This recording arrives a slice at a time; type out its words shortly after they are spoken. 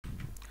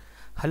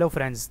Hello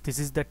friends, this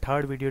is the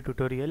third video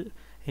tutorial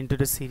into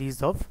the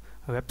series of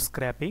web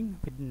scraping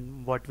with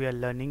what we are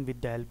learning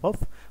with the help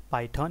of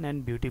Python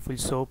and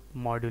BeautifulSoup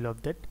module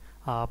of that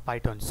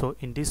Python. So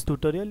in this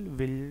tutorial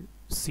we'll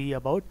see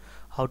about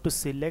how to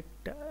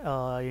select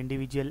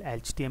individual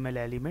HTML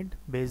element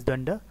based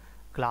on the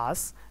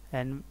class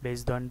and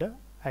based on the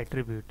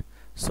attribute.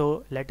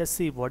 So let us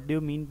see what do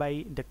you mean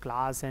by the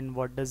class and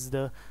what does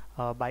the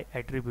by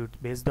attribute.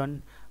 Based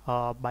on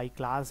by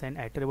class and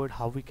attribute,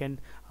 how we can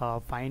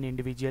find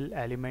individual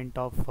element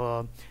of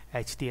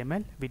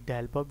HTML with the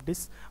help of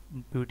this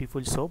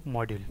BeautifulSoup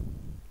module.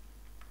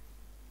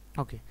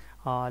 Okay,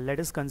 let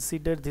us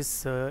consider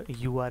this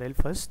URL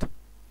first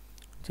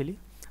actually.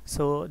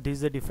 So this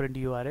is a different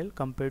URL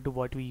compared to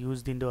what we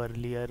used in the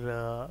earlier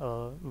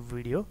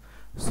video.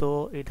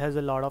 So it has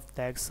a lot of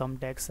tags. Some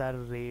tags are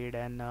red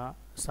and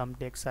some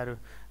tags are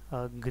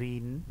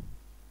green.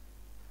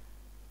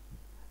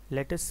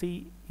 Let us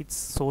see its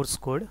source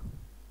code.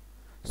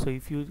 So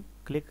if you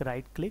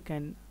right click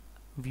and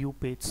view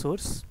page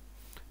source,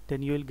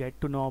 then you will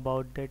get to know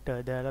about that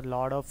there are a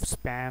lot of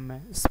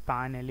span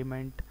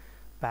element,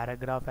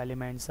 paragraph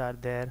elements are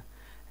there,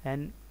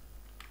 and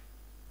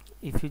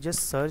if you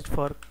just search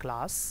for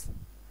class,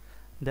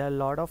 there are a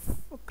lot of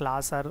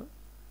class are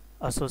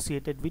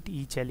associated with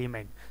each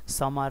element.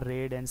 Some are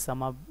red and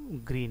some are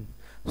green.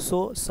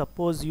 So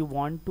suppose you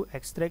want to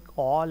extract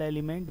all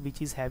element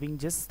which is having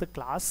just the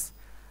class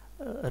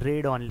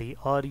red only,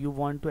 or you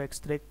want to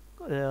extract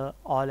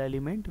all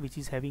element which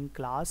is having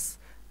class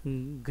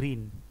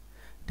green,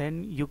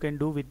 then you can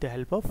do with the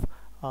help of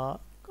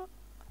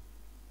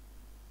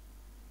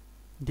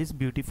this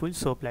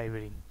BeautifulSoup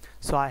library.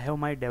 So I have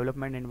my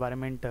development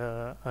environment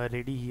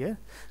ready here.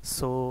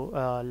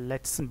 So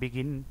let's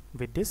begin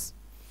with this.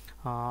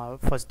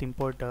 First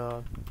import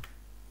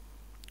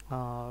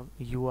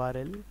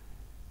URL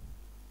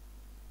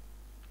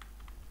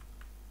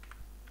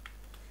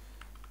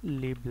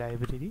lib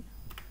library.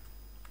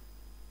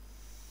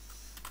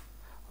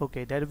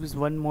 Okay, there is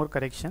one more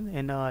correction.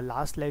 In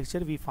last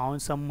lecture we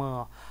found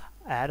some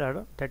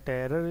error. That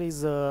error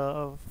is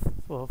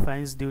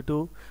finds due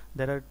to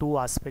there are two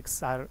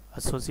aspects are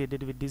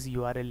associated with this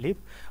URL lib.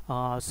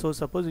 So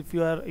suppose if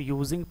you are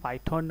using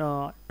Python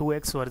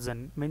 2x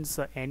version, means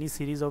any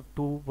series of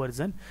 2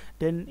 version,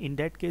 then in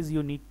that case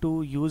you need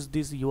to use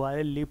this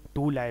URL lib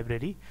 2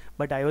 library.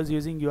 But I was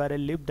using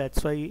URL lib,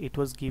 that's why it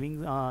was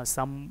giving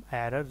some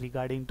error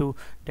regarding to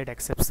that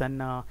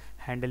exception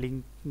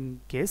handling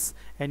case.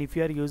 And if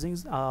you are using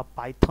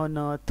Python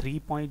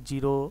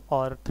 3.0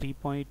 or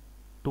 3.2,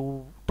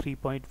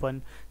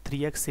 3.1,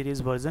 3x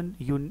series version,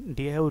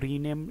 they have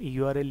renamed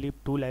URL lib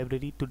 2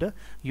 library to the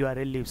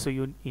URL lib. So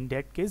in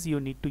that case you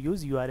need to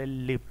use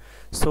URL lib.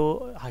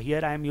 So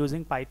here I am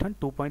using Python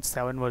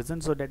 2.7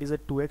 version, so that is a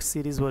 2x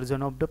series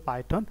version of the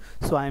Python.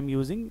 So I am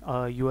using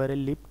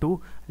URL lib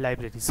 2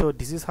 library. So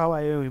this is how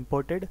I have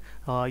imported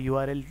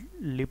URL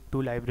lib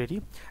 2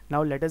 library.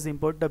 Now let us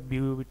import the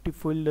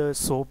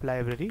BeautifulSoup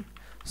library.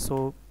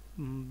 So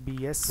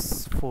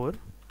bs4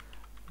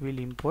 will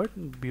import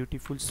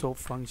BeautifulSoup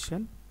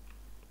function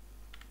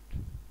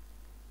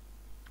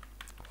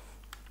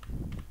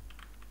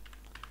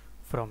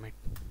from it.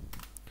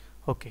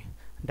 Okay,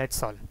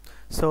 that's all.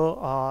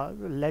 So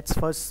let's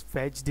first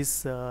fetch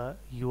this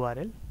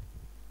URL.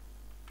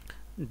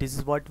 This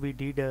is what we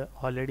did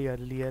already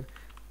earlier,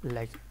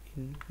 like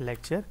in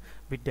lecture,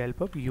 with the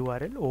help of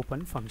URL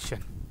open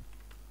function.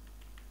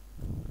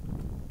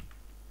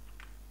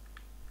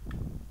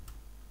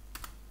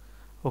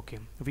 Okay,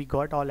 we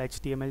got all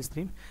HTML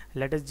stream.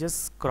 Let us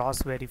just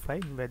cross verify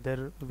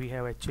whether we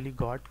have actually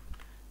got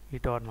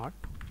it or not.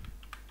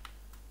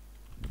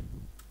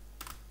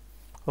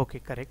 Okay,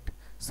 correct.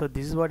 So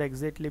this is what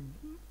exactly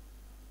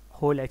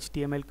whole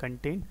HTML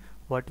contain,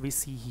 what we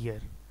see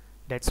here.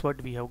 That's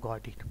what we have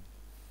got it.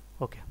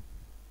 Okay,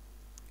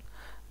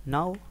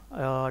 now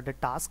the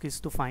task is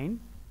to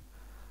find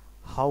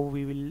how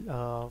we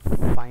will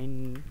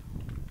find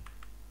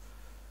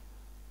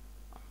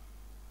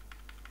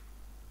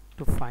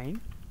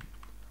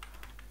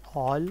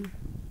all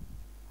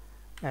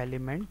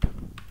element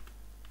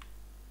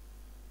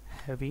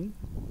having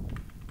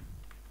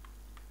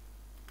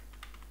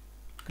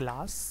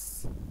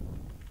class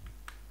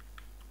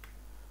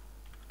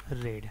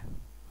red.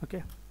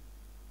 Okay,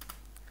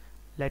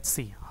 let's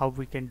see how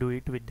we can do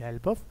it with the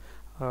help of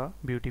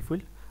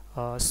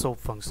BeautifulSoup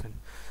function.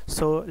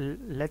 So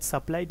let's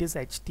apply this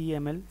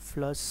HTML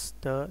plus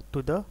to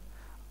the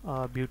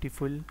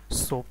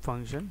BeautifulSoup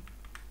function.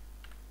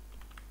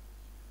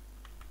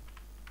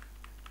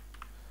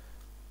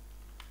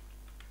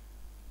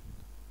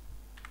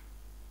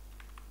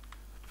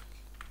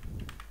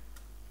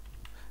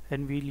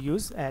 And we'll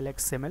use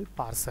LXML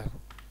parser.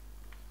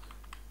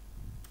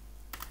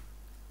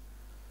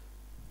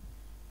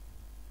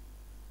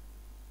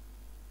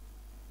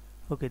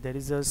 Okay, there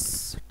is a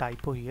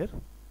typo here.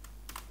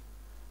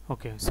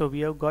 Okay, so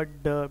we have got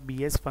the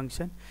BS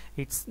function.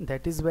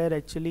 That is where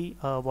actually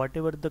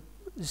whatever the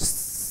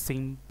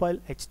simple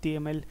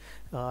HTML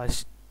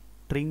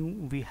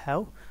string we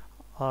have,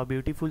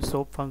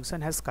 BeautifulSoup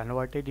function has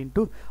converted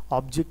into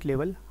object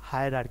level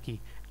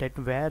hierarchy, that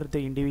where the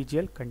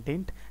individual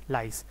content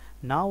lies.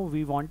 Now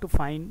we want to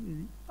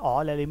find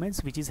all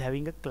elements which is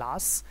having a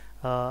class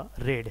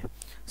red.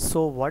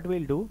 So what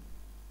we'll do,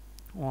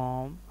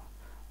 will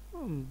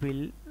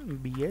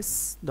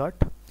bs dot,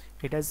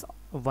 it has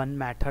one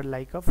method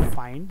like a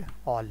find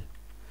all,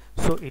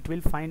 so it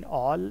will find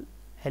all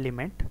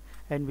element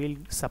and will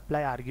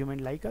supply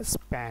argument like a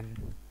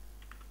span.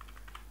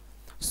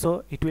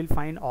 So it will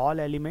find all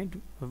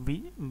element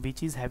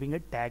which is having a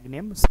tag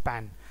name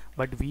span,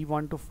 but we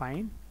want to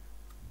find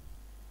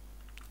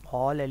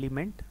all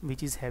element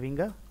which is having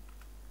a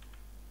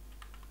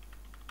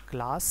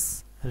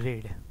class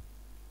red.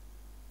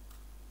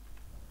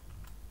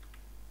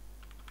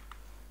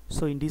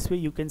 So in this way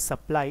you can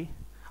supply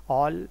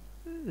all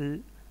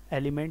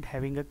element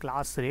having a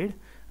class red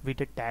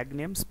with a tag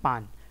name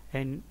span,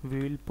 and we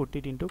will put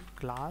it into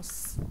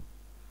class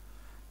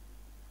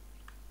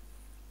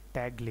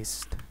tag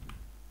list.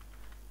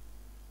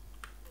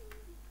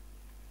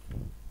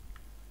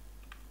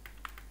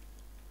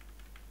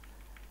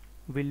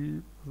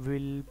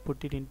 We'll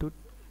put it into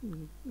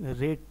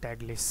red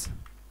tag list,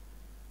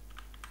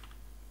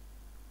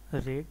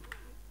 red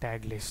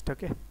tag list.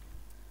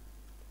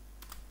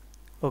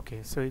 Okay,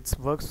 so it's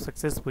works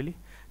successfully.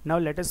 Now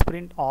let us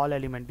print all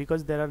element,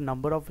 because there are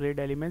number of red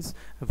elements,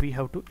 we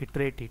have to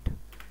iterate it.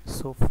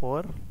 So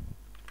for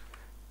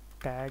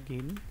tag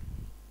in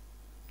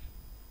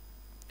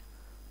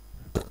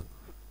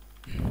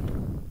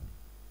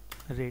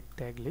red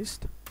tag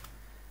list,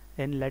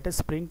 and let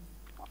us print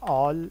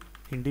all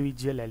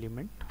individual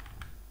element.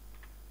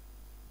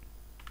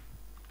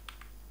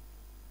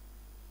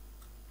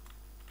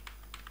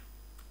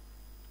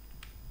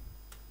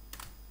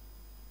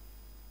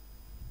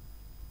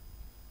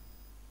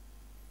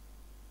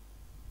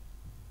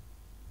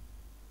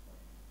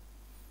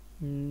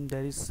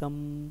 There is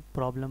some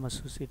problem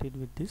associated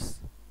with this.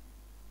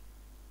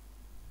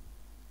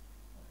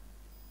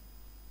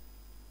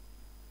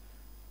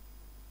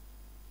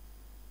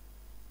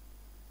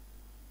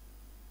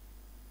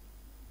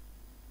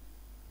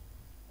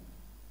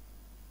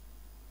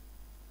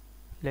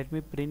 Let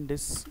me print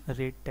this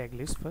red tag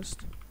list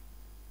first.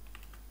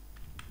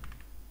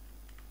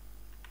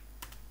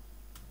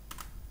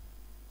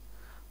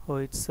 Oh,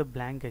 it's a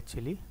blank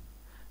actually.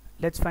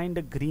 Let's find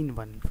the green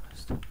one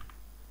first.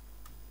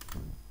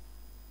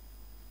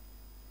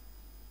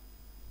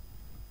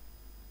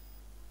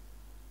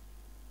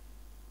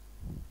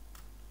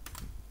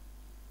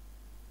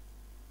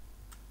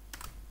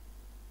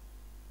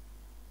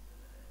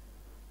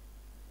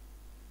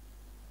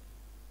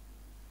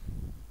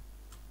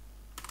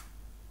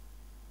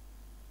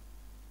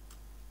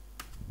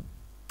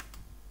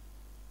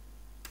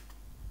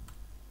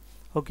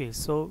 Okay,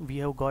 so we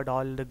have got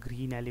all the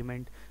green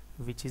element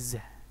which is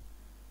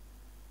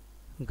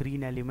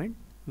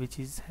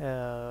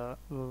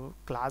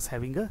class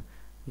having a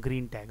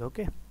green tag.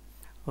 Okay,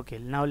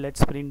 now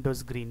let's print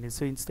those green.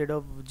 So instead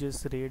of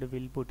just red,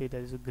 we'll put it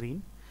as a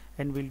green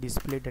and we'll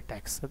display the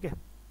text.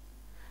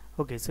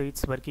 Okay, so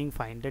it's working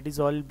fine. That is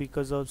all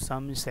because of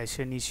some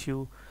session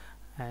issue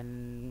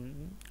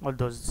and all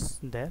those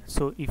there.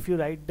 So if you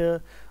write the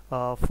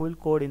full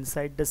code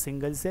inside the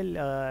single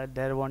cell,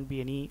 there won't be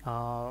any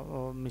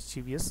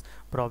mischievous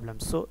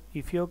problems. So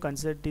if your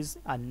concept is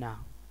Anna,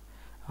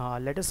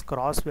 let us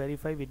cross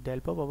verify with the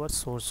help of our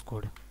source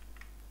code.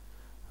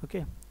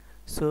 Okay,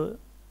 so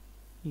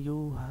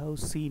you have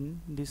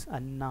seen this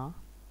Anna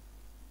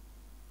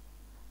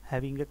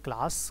having a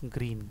class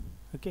green.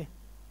 Okay,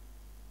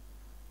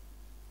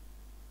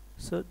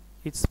 so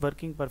it's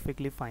working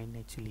perfectly fine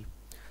actually.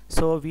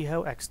 So we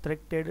have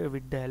extracted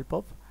with the help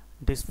of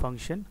this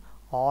function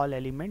all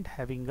element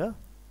having a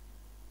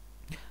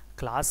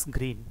class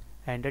green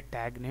and a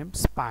tag name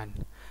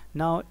span.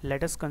 Now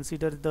let us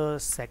consider the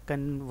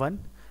second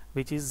one,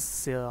 which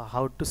is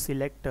how to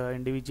select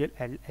individual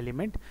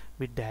element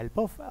with the help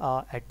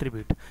of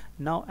attribute.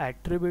 Now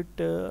attribute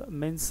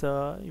means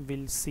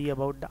we'll see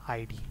about the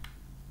ID.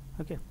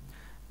 Okay,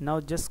 now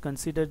just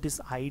consider this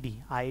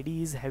ID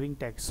is having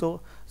tag.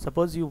 So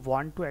suppose you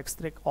want to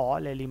extract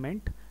all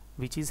element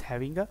which is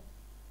having a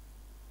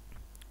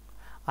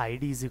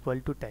ID is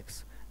equal to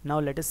text. Now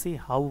let us see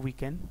how we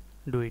can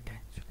do it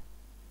actually.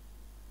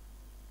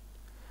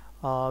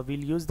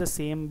 We'll use the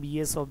same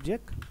BS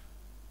object.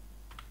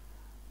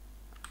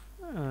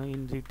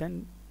 In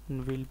return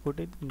we'll put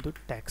it into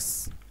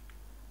text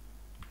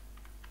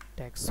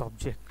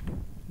object.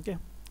 Okay,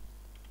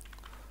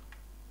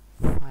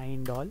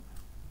 find all.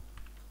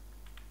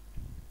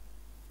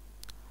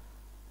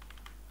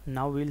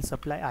 Now we'll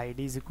supply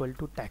ID is equal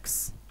to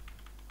text.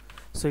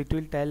 So it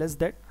will tell us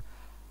that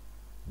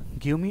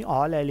give me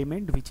all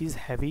element which is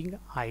having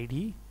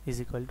ID is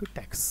equal to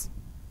text.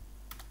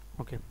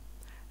 Okay,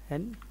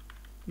 and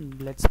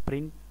let's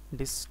print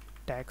this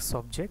text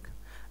object.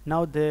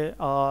 Now the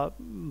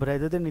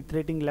rather than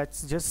iterating,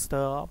 let's just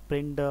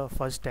print the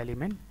first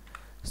element.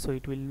 So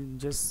it will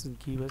just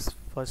give us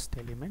first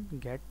element,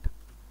 get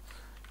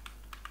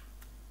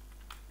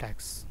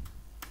text.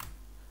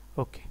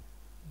 Okay,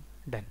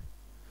 done.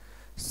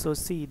 So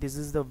see, this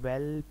is the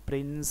well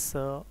prince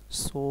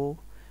so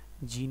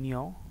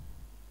genio.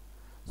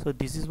 So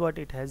this is what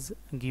it has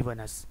given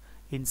us.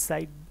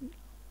 Inside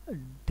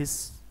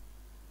this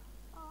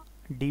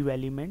div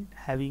element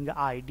having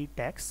id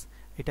text,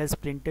 it has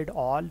printed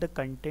all the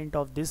content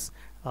of this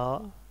uh,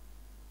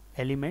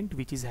 element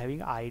which is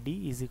having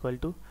id is equal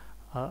to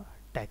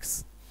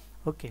text.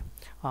 Okay,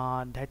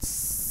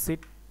 that's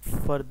it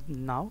for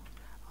now.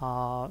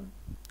 uh,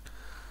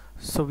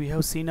 so we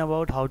have seen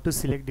about how to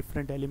select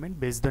different element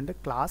based on the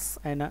class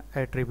and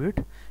attribute.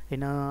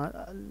 In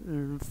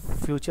a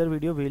future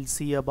video we'll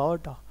see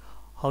about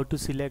how to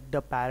select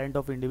the parent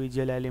of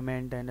individual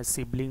element and a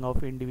sibling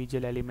of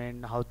individual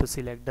element, how to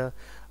select the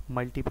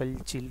multiple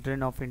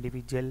children of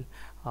individual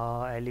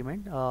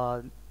element.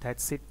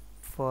 That's it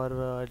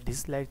for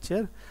this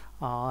lecture.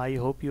 I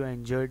hope you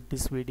enjoyed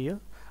this video.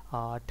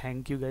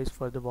 Thank you guys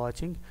for the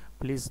watching.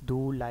 Please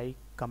do like,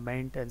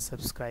 comment and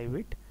subscribe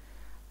it.